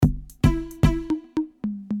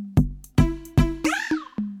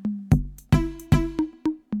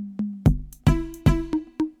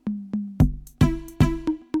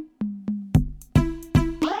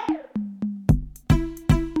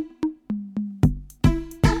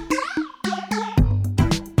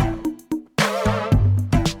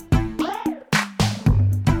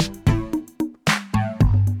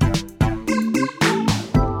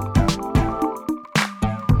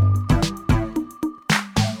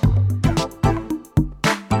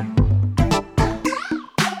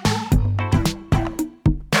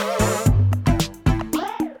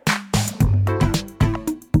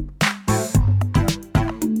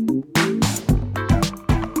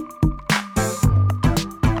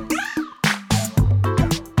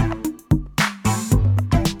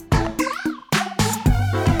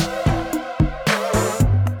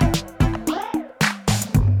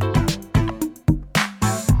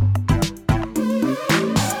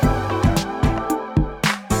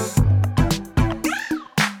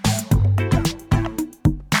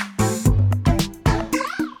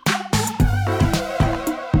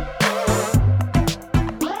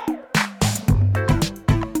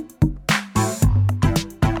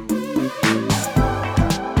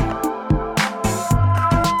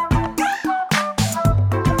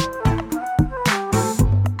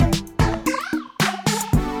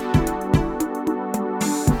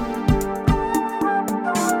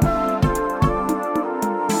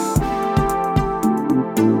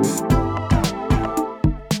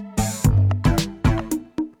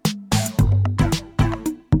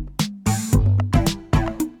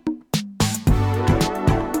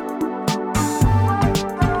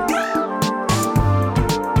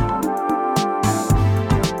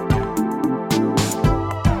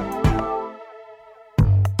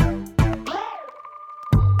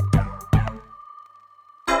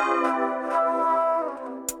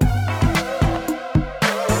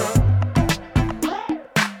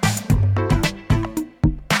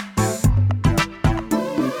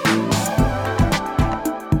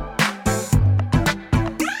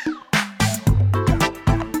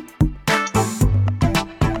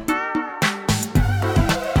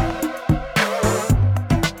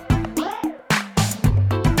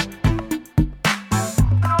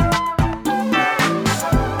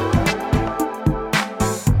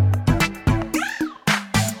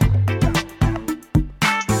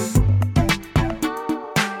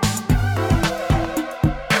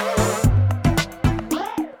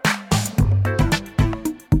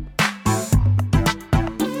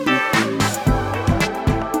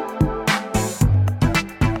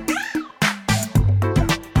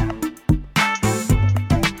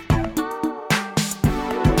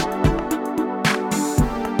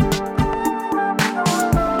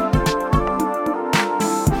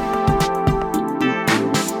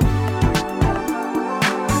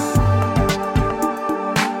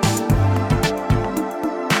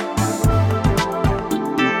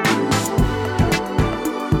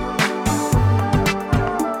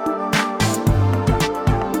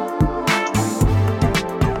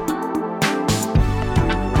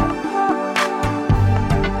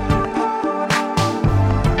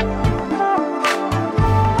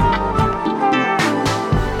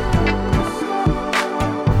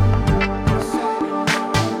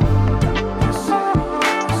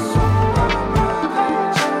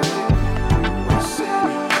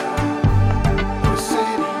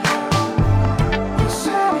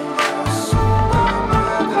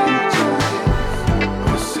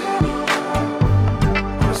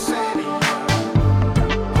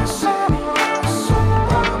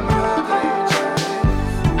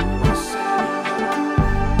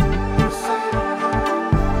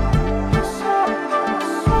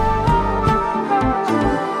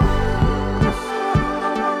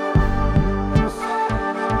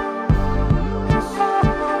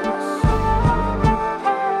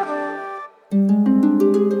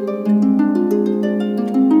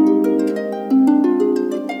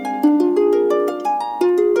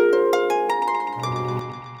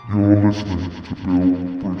listening to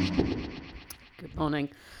Bill Brewster. Good morning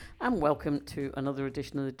and welcome to another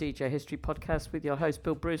edition of the DJ History Podcast with your host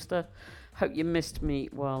Bill Brewster. Hope you missed me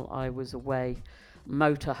while I was away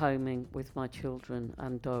motorhoming with my children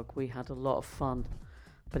and dog. We had a lot of fun,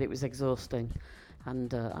 but it was exhausting,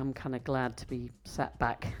 and I'm kind of glad to be sat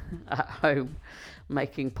back at home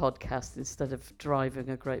making podcasts instead of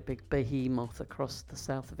driving a great big behemoth across the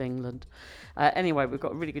south of England. Anyway, we've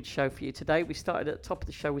got a really good show for you today. We started at the top of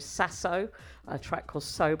the show with Sasso, a track called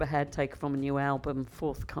Sober Head, taken from a new album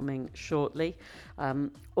forthcoming shortly.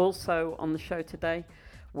 Also on the show today,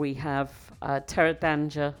 we have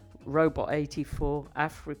Danjah, Robot 84,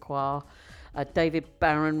 AFRIQUA, David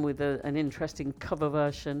Barron with an interesting cover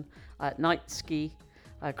version, NII-TEIKO,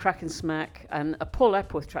 KRAAK and SMAAK, and a Paul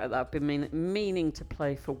Epworth track that I've been meaning to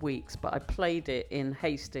play for weeks, but I played it in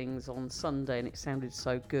Hastings on Sunday and it sounded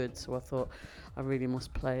so good, so I thought I really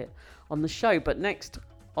must play it on the show. But next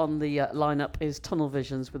on the lineup is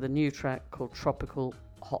TUNNELVISIONS with a new track called Tropical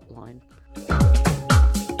Hotline.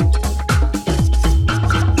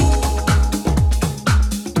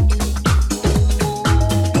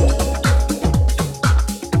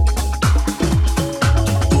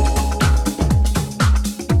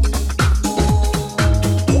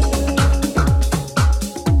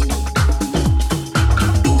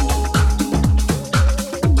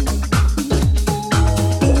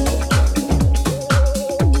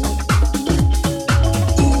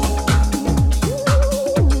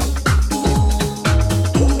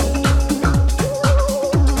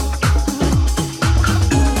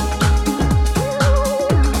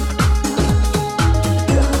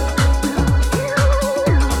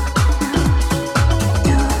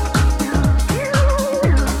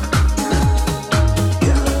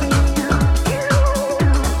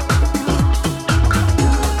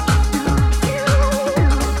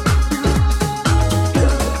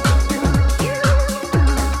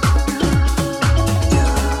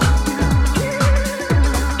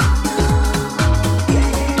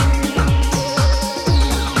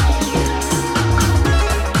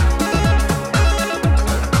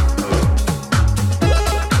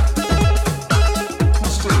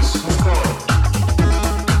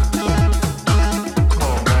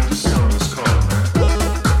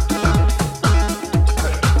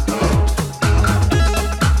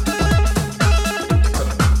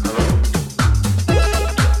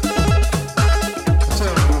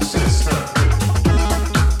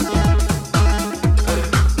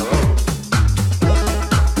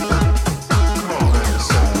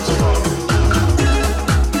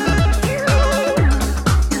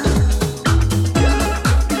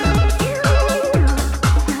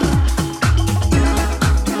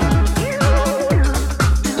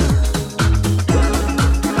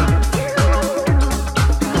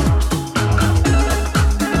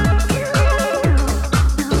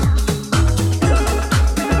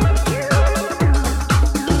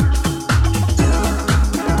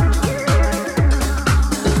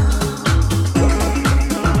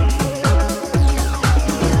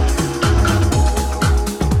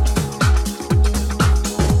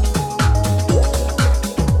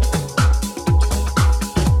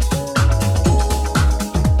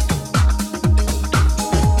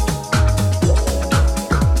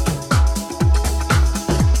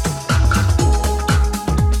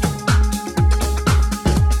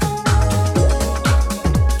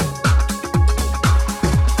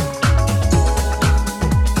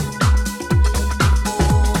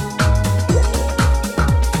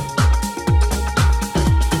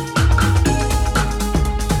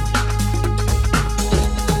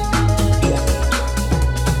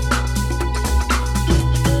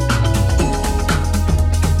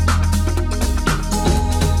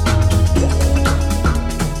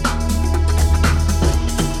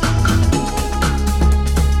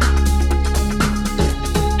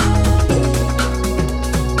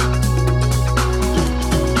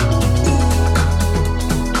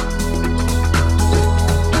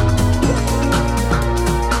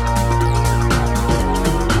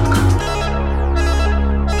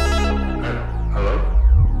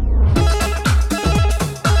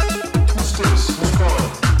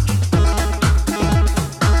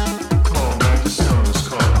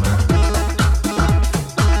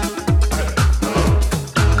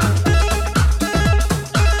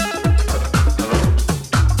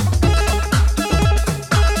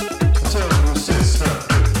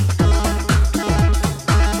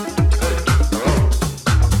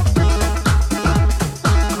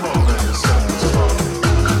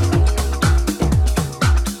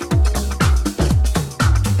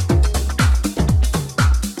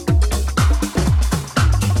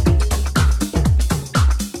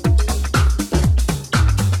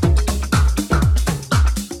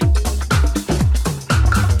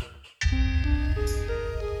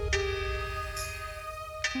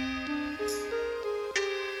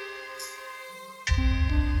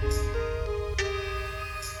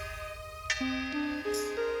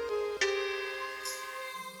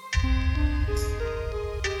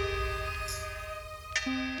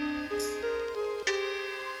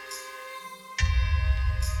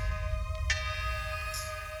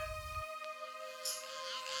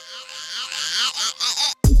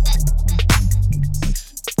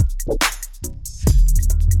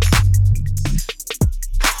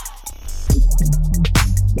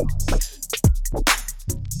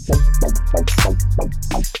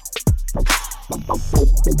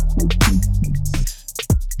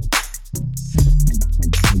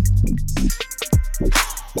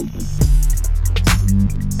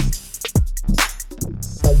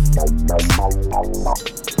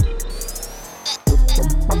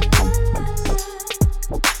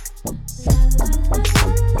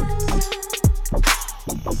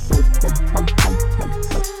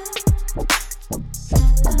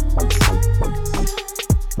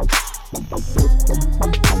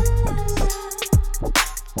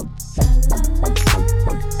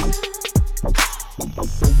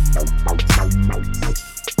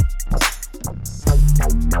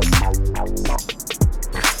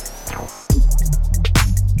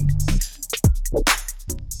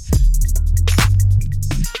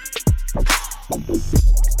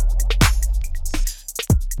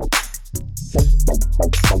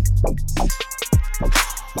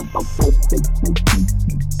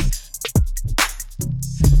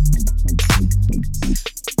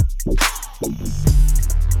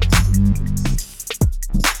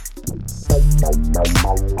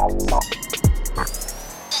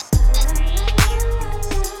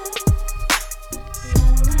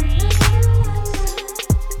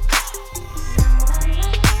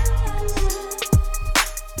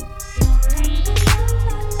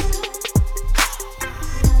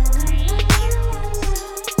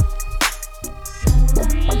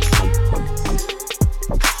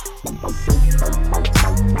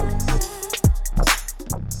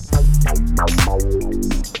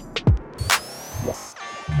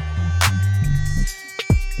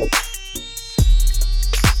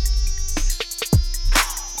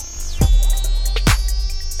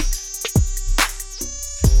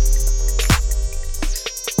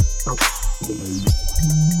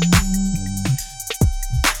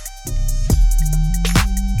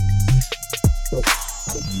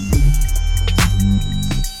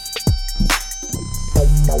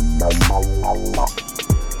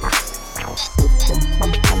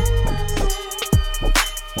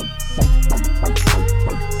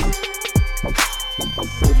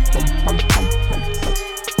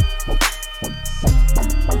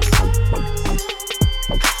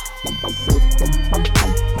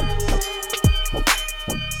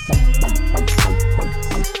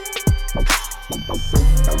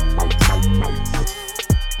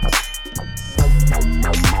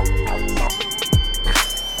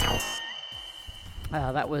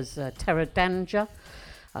 That was Terra Danjah.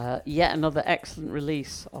 Yet another excellent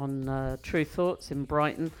release on True Thoughts in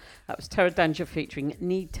Brighton. That was Terra Danjah featuring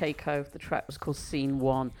NII-TEIKO. The track was called Scene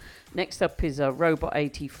 1. Next up is Robot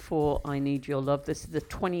 84, I Need Your Love. This is the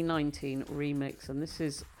 2019 remix, and this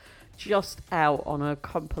is just out on a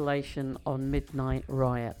compilation on Midnight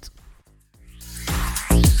Riot.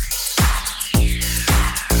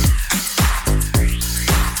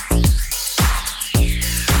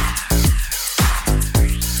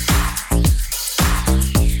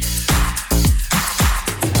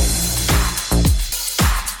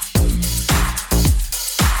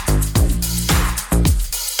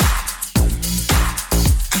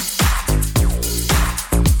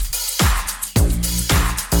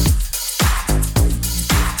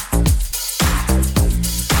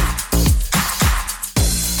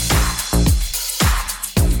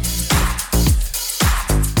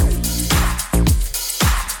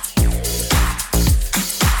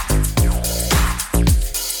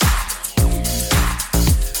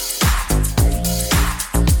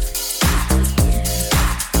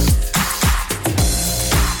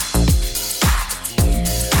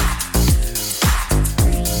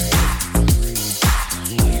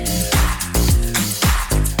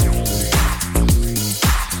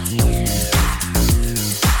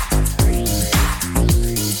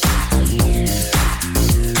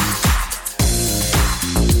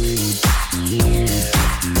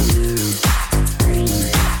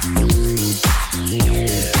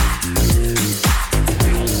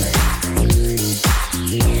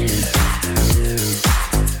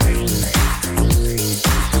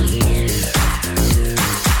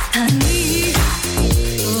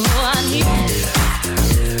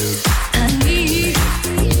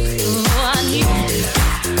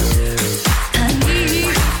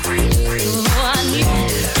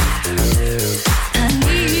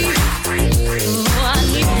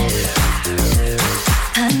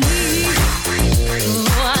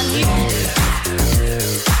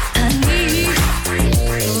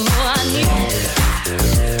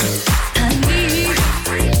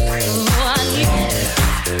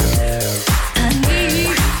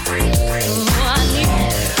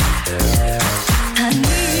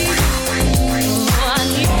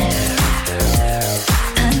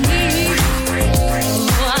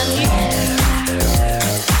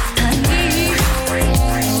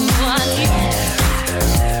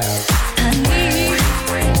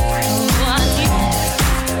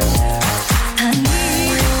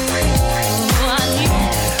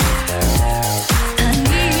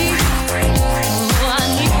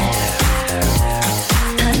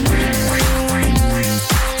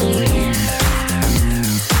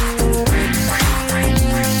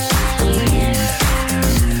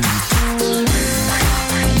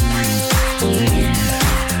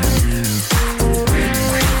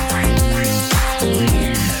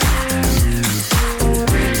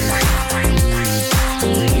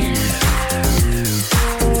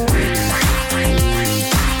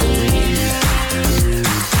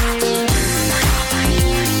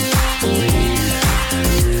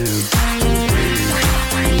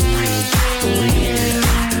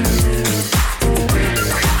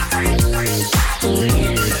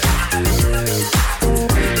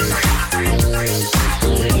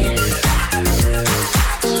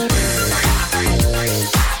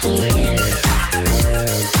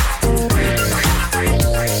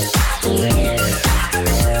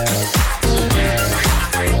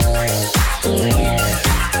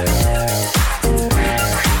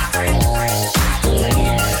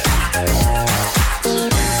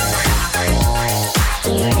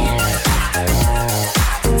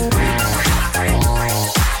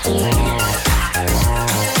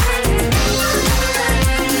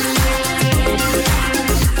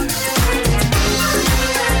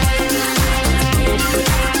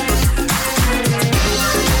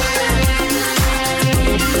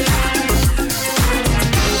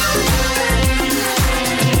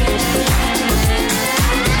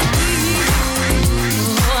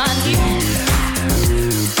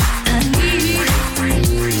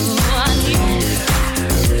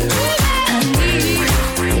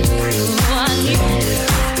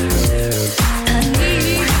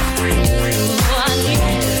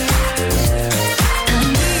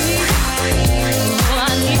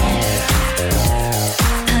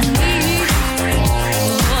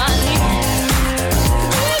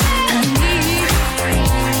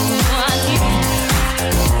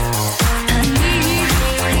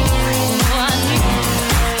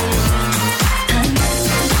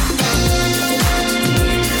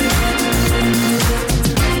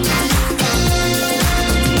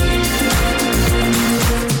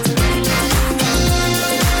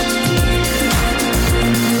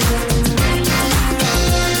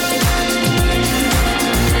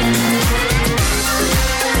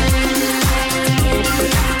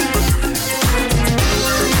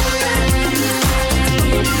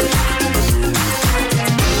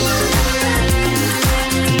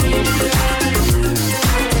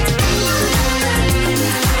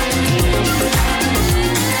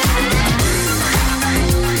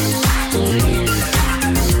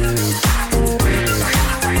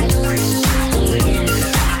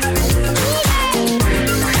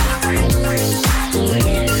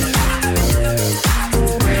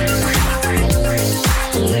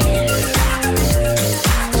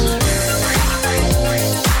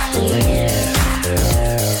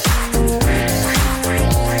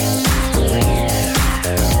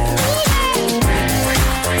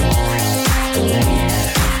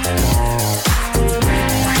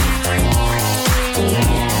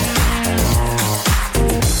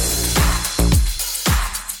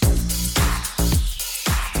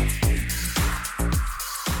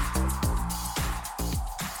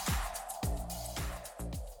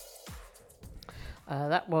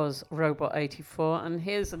 That was Robot 84, and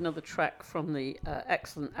here's another track from the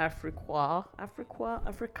excellent AFRIQua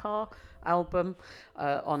album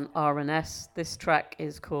on R&S. This track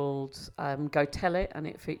is called Go Tell It, and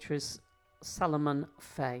it features Salomon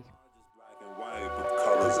Faye. Black and white with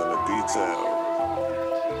colors and the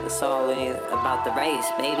detail. It's all about the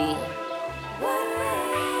race, baby.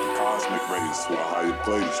 The cosmic race to a higher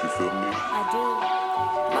place, you feel me? I do.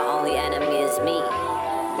 My only enemy is me.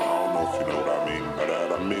 I don't know if you know what I mean by that.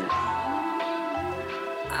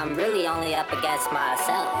 I'm really only up against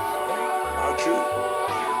myself. Not you.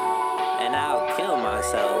 And I'll kill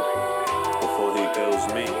myself Before he kills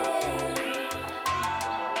me.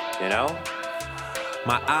 You know?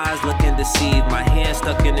 My eyes looking deceived, my hands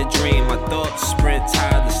stuck in a dream. My thoughts sprint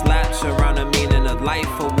tireless laps around the meaning of life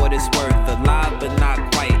for what it's worth. Alive but not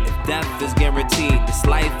quite. If death is guaranteed, this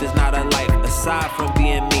life is not a life. Aside from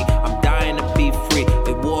being me, I'm dying to be free.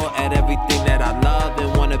 At war at everything that I love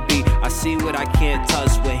and wanna be. I see what I can't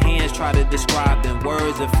touch, with hands try to describe in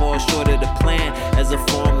words and fall short of the plan. As a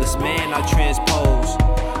formless man, I transpose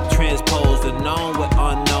the known with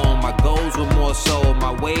unknown. My goals were more soul,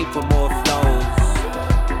 my wave for more flows.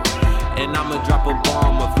 And I'ma drop a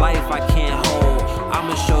bomb of life I can't hold.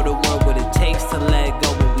 I'ma show the world what it takes to let go.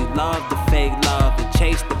 When we love the fake love and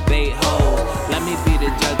chase the bait hoes. Let me be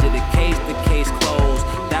the judge of the case closed.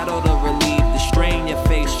 That ought to relieve the strain your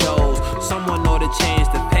face shows. Someone ought to change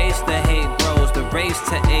the pace, the hate grows. The race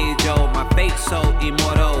to age old, my fate so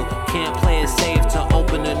immortal. Can't play it safe to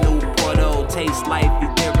open a new portal. Taste life,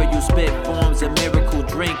 ethereal spit forms a miracle.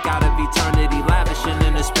 Drink out of eternity, lavishing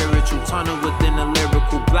in a spiritual tunnel within a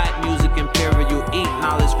lyrical. Black music imperial, eat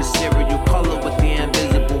knowledge for cereal. Color with the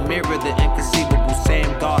invisible, mirror the inconceivable.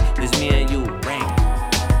 Same God as me and you, ring.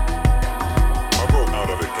 I broke out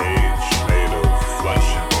of a cage made of flesh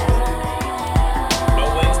and bone. No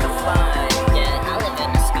wings to fly. Yeah, I live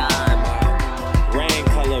in the sky. Rain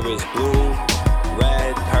color is blue,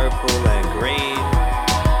 red, purple, and green.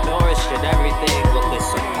 Nourish and everything with the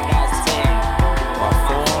song God's team. My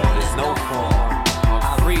form is no form.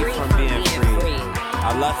 I'm free from being free.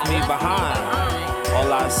 I left me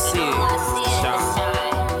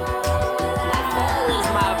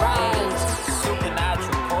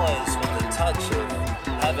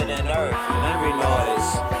and earth and every noise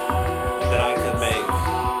that I could make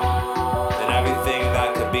and everything that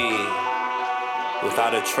could be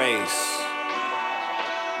without a trace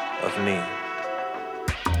of me.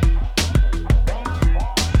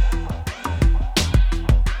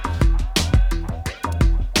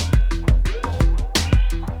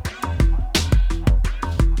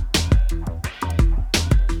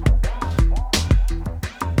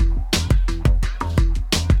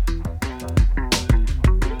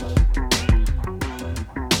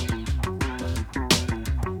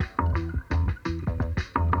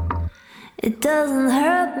 It doesn't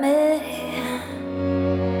hurt me.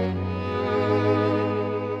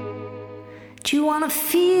 Do you wanna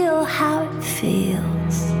feel how it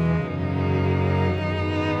feels?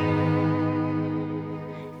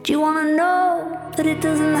 Do you wanna know that it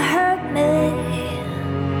doesn't hurt me?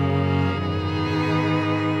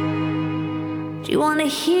 Do you wanna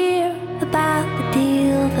hear about the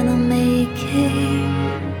deal that I'm making?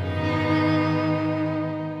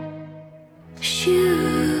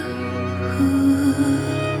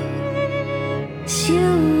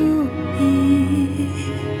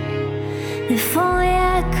 If only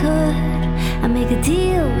I could, I'd make a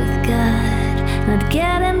deal with God, and I'd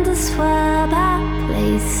get him to swap our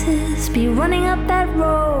places. Be running up that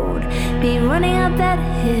road, be running up that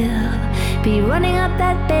hill, be running up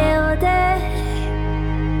that building.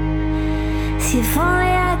 See, if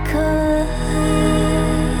only I could.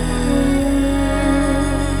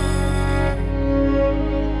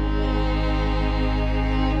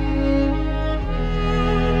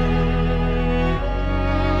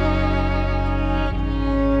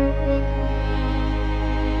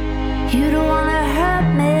 You don't wanna hurt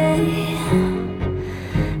me,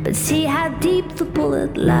 but see how deep the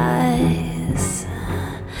bullet lies.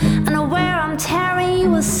 I know where I'm tearing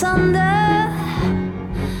you asunder.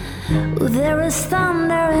 Ooh, there is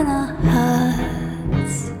thunder in our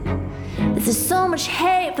hearts. There's so much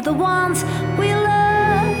hate for the ones we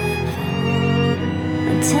love.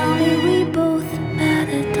 And tell me we both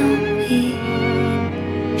matter, don't we?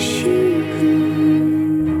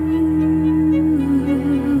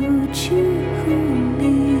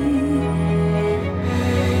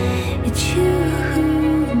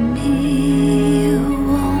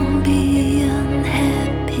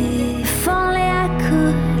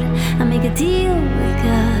 Deal with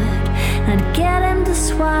God, and I'd get him to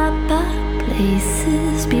swap our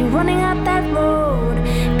places. Be running up that road,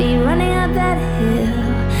 be running up that hill,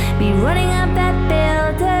 be running up that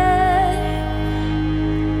building.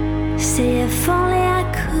 Say if only I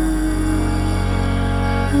could.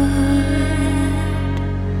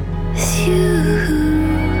 It's you,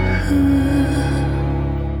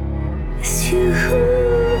 it's you,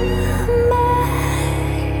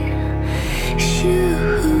 mine, it's you.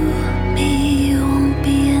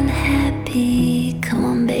 Come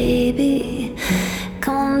on, baby,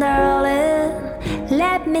 come on, darling.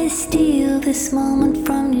 Let me steal this moment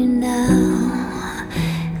from you now.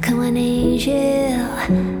 Come on, angel,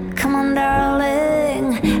 come on,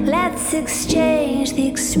 darling. Let's exchange the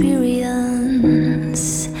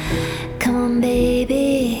experience. Come on,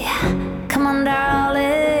 baby, come on,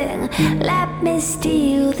 darling. Let me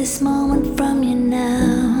steal this moment from you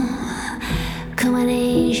now. Come on,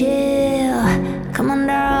 angel, come on,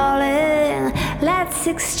 darling. Let's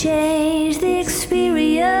exchange the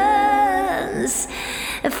experience.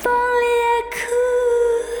 If only I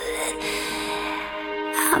could,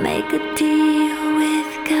 I'll make a deal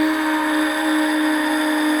with God.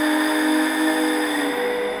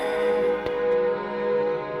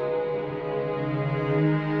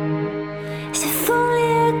 So if only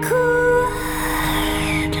I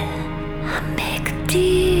could, I'll make a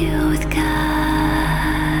deal with God.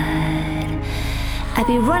 I'd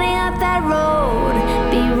be running up that road,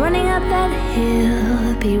 be running up that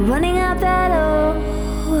hill, be running up that old.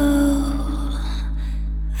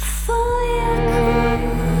 If only I could,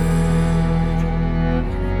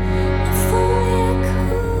 if only I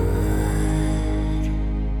could.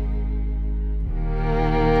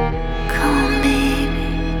 Come on, baby,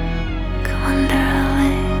 come on,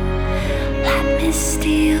 darling. Let me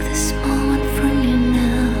steal this moment from you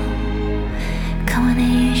now. Come on,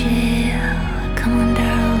 angel, come on,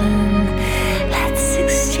 darling. Let's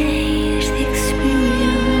exchange the experience.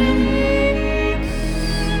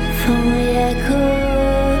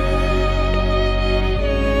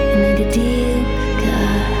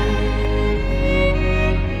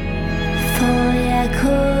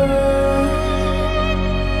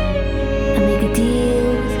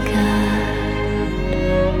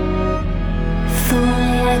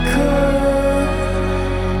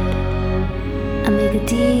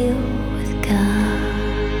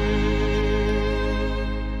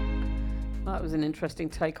 that was an interesting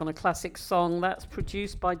take on a classic song. That's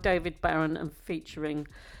produced by David Barron and featuring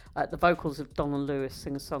the vocals of Donna Lewis,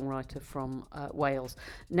 singer-songwriter from Wales.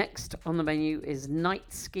 Next on the menu is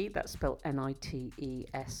NII-TEIKO, that's spelled Niteski,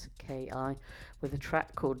 with a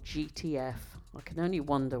track called GTF. I can only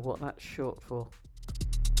wonder what that's short for.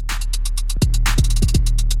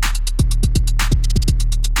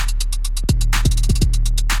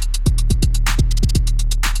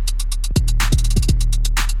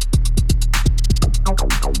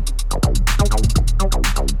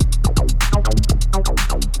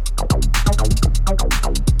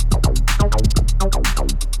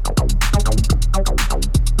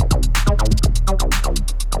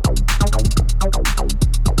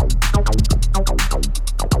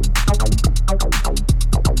 Okay.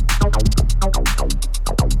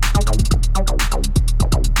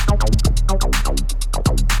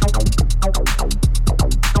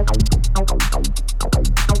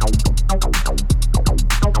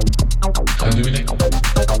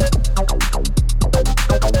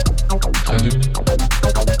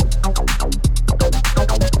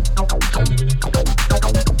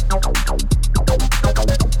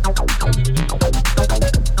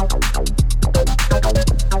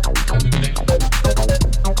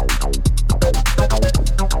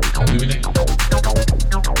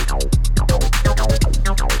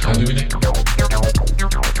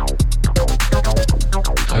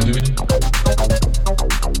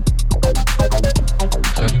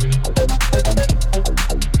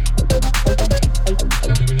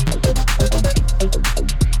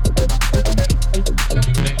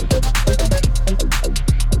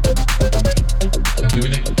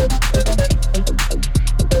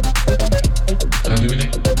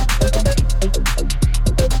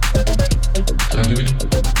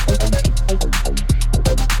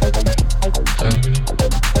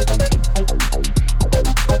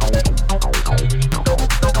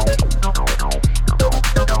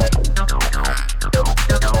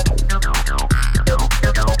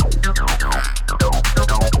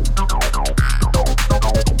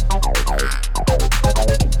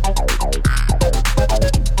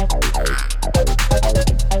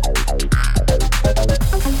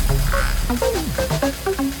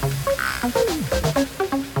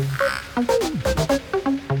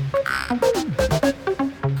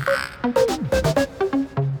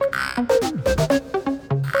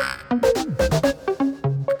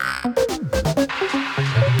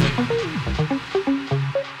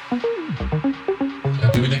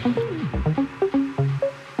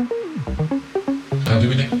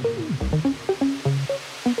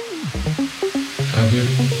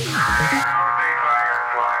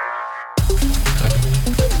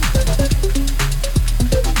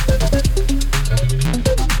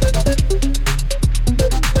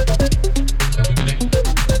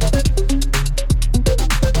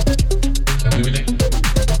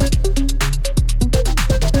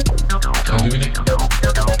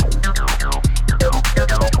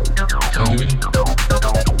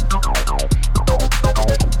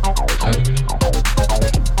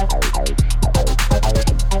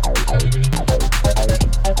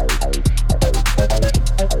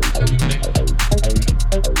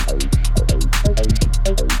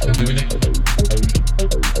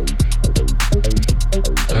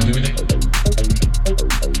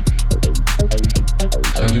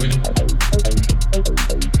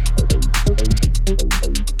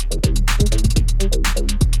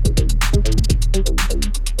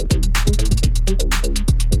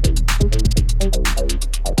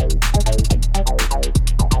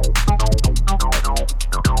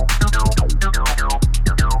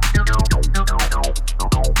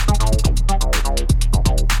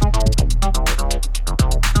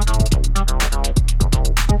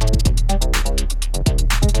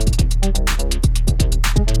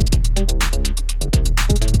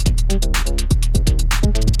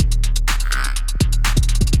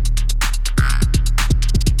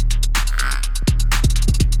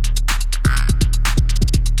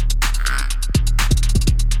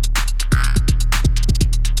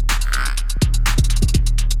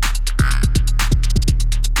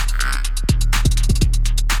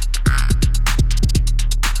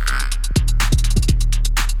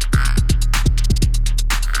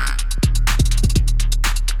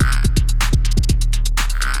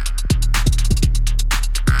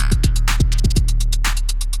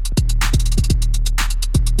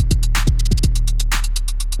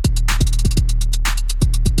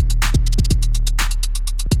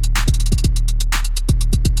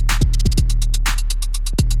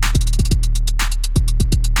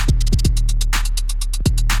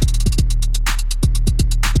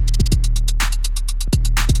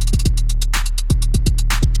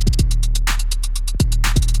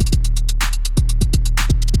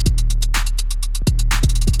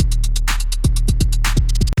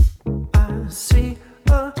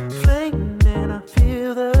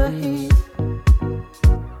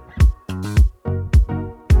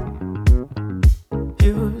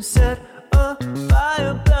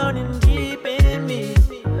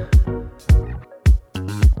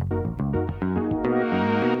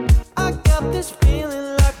 this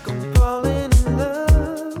feeling like I'm falling in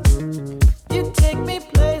love. You take me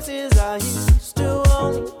places I used to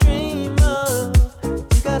only dream of.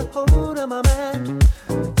 You got a hold of my mind,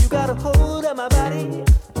 you got a hold of my body.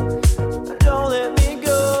 Don't let me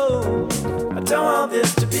go, I don't want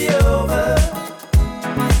this to be over.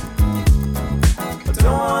 I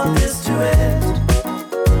don't want this to end.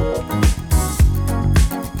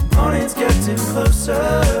 Morning's getting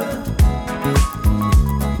closer,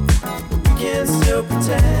 we can still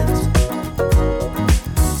pretend.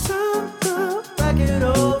 Turn the racket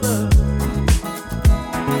over,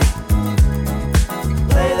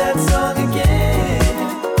 play that song again.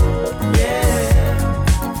 Yeah,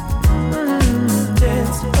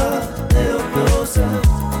 dance a little closer.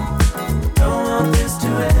 Don't want this to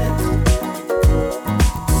end.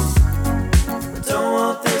 I don't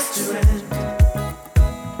want this to end.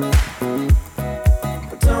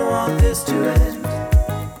 I don't want this to end.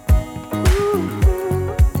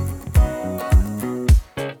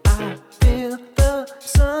 I feel the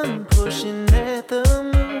sun pushing at the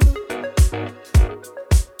moon.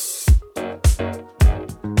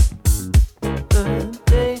 The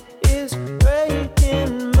day is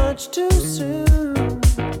breaking much too soon.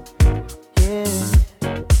 Yeah,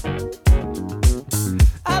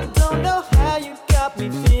 I don't know how you got me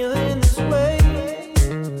feeling this way.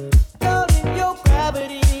 Caught in your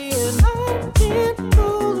gravity and I can't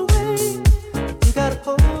pull away. You got a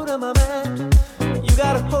hold of my mind, you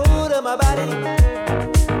got a hold of my body.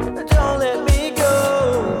 Don't let me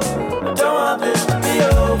go, I don't want this to be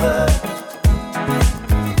over.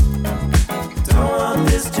 Don't want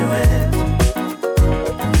this to end.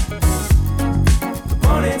 The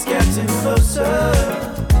morning's getting closer,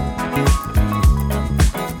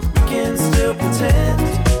 we can still pretend.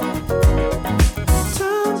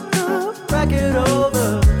 Turn the racket over,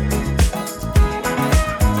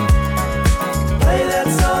 play that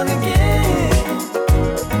song again.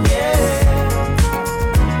 Yeah,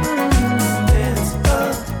 dance a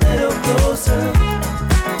little closer.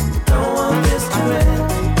 Don't want this to end.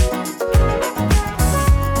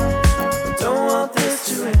 Don't want this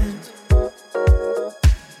to end.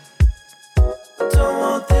 Don't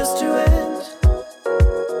want this to end.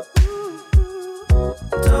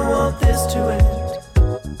 Don't want this to end.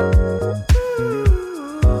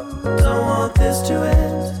 Don't want this to end.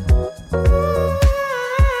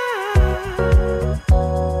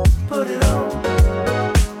 Put it on.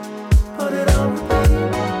 Put it on repeat.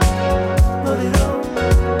 Put it on.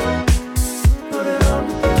 Put it on.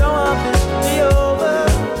 Don't want this to be over.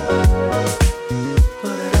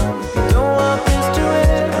 Put it on. Don't want this to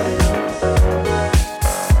end.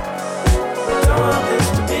 Don't want this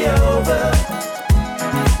to be over.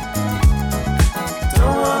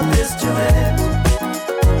 Don't want this to end.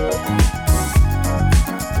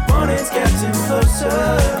 The morning's getting closer,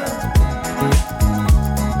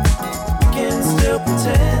 we can still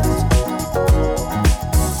pretend.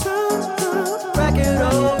 Turn the racket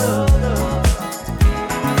over,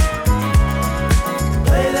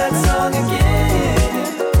 play that song again.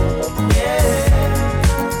 Yeah,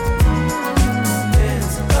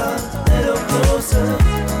 dance a little closer.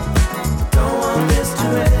 Don't want this to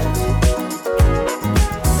end.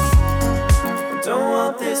 Don't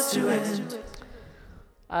want this to end.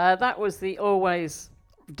 That was the always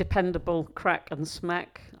dependable KRAAK and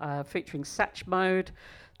SMAAK featuring SATCHMODE.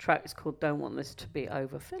 Track is called Don't Want This to Be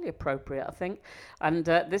Over. Fairly appropriate, I think. And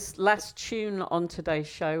this last tune on today's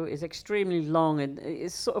show is extremely long, and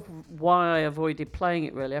it's sort of why I avoided playing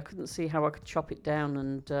it, really. I couldn't see how I could chop it down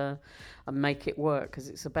and make it work, because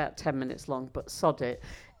it's about 10 minutes long, but sod it.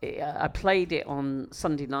 I played it on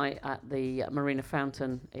Sunday night at the Marina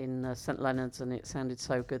Fountain in St Leonard's, and it sounded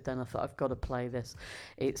so good then I thought I've got to play this.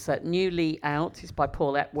 It's newly out. It's by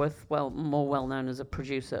Paul Epworth, more well known as a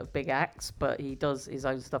producer of big acts, but he does his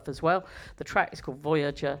own stuff as well. The track is called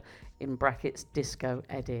Voyager, in brackets disco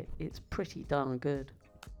edit. It's pretty darn good.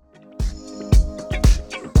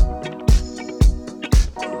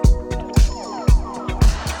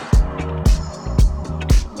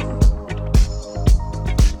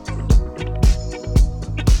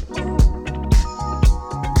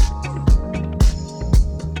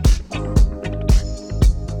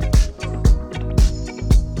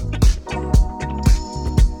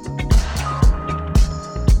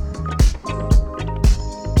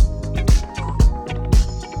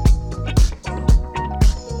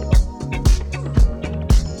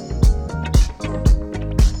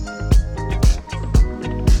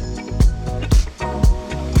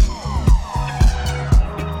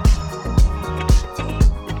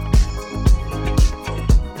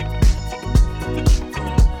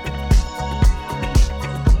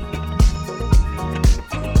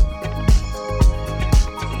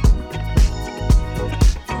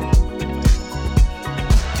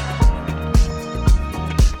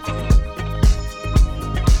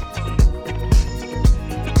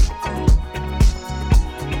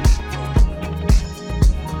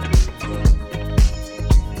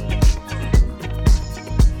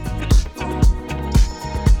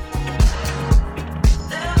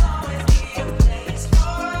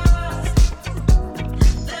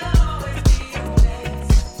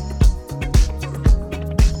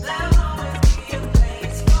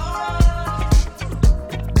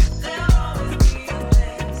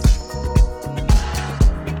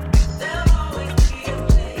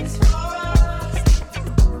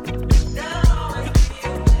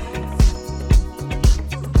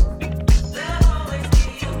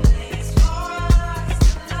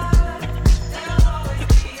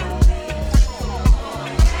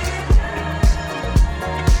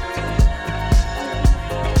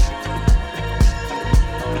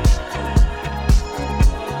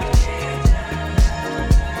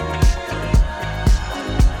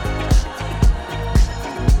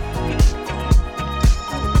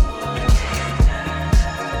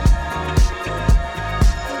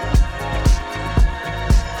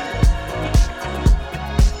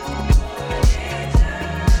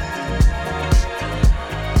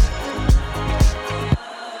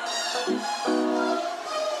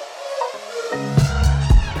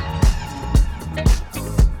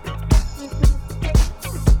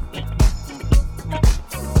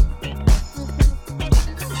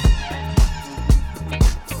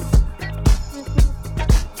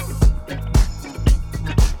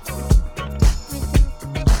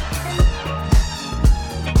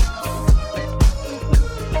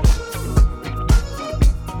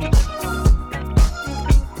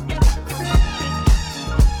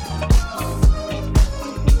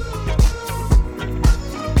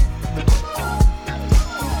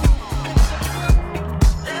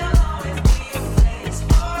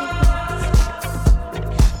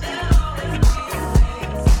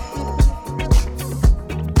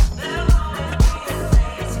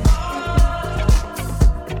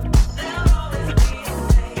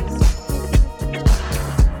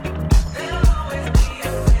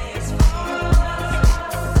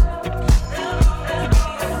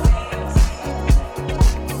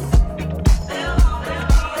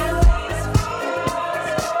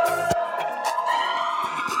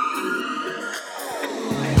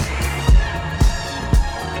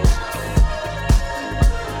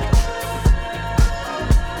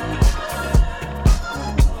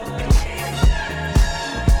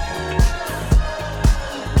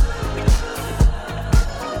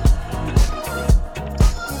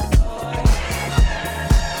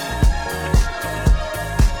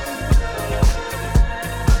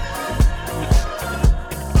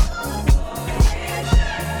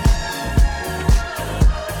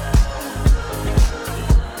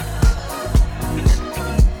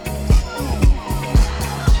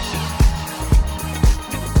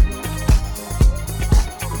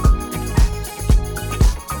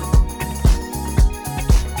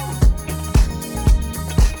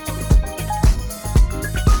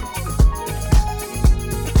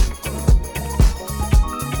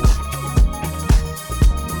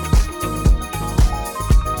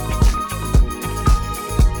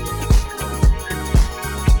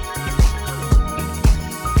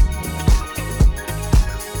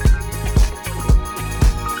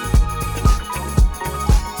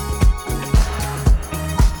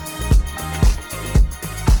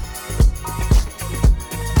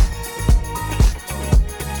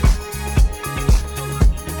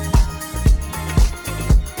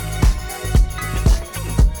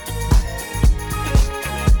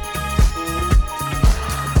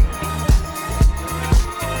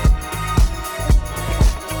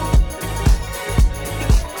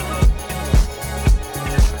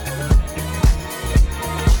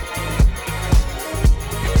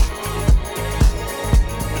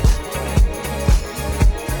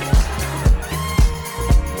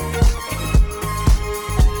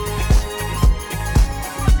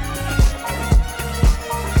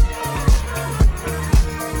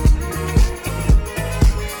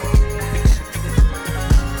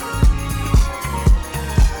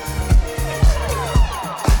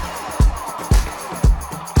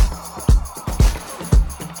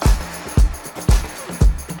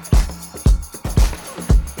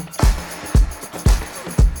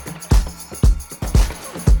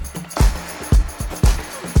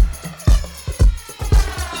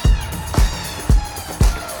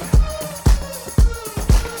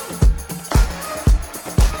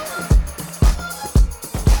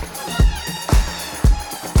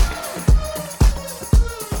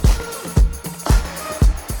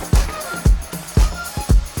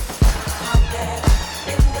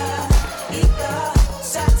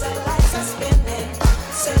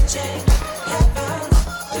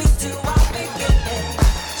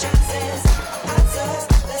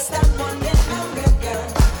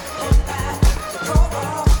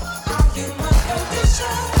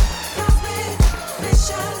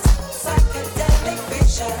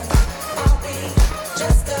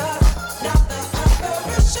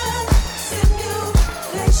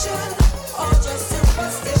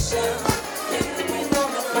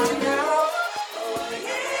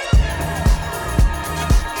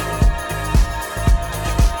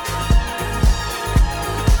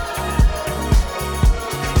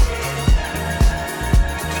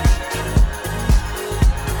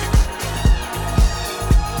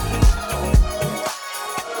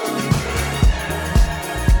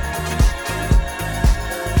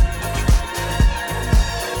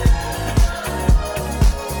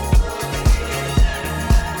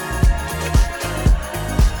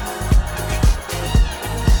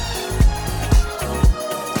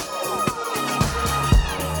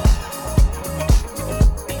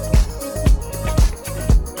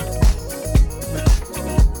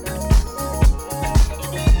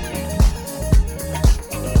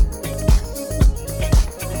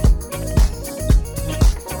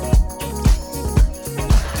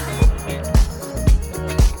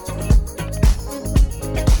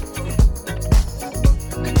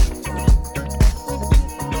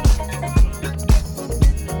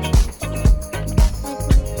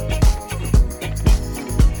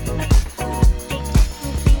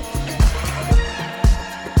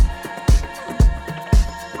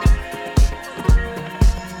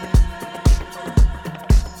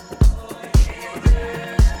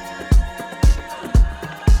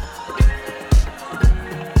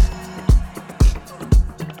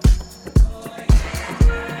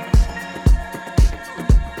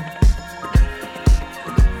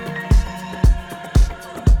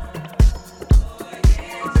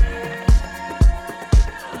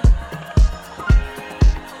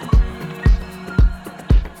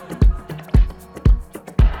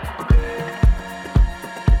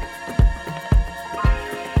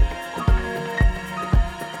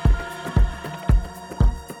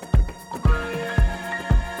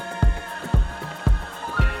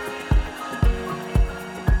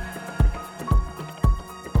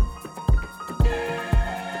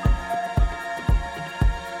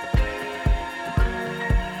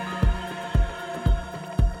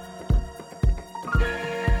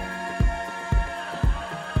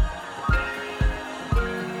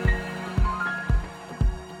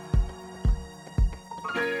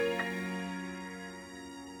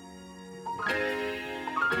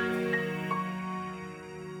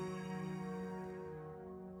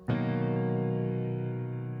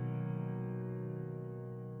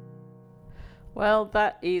 Well,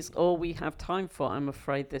 that is all we have time for, I'm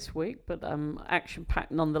afraid, this week, but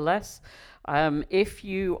action-packed nonetheless. If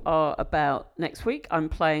you are about next week, I'm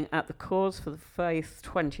playing at the Cause for the Faith's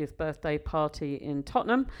 20th birthday party in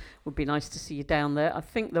Tottenham. Would be nice to see you down there. I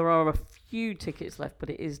think there are a few tickets left, but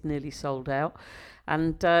it is nearly sold out.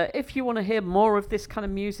 And if you want to hear more of this kind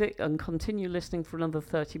of music and continue listening for another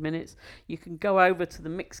 30 minutes, you can go over to the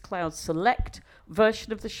Mixcloud Select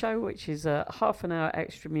version of the show, which is half an hour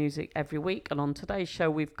extra music every week. And on today's show,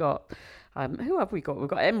 we've got, who have we got? We've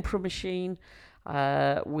got Emperor Machine.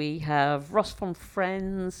 We have Ross from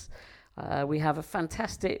Friends. We have a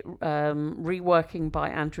fantastic reworking by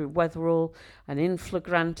Andrew Weatherall, an In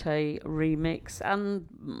Flagrante remix, and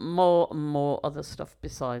more other stuff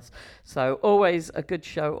besides. So always a good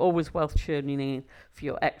show, always worth tuning in for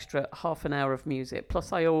your extra half an hour of music.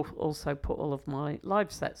 Plus I also put all of my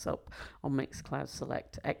live sets up on Mixcloud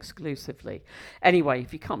Select exclusively. Anyway,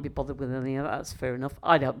 if you can't be bothered with any of that, that's fair enough.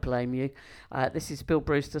 I don't blame you. This is Bill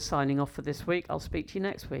Brewster signing off for this week. I'll speak to you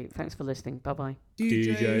next week. Thanks for listening. Bye-bye.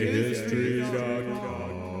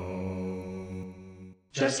 DJHistory.com.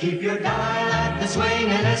 Just keep your dial at the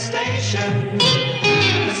swinging station.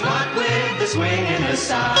 The spot with the swinging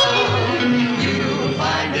sound. You'll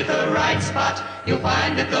find it the right spot. You'll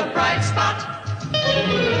find it the bright spot.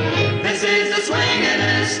 This is the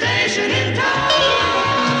swinging station.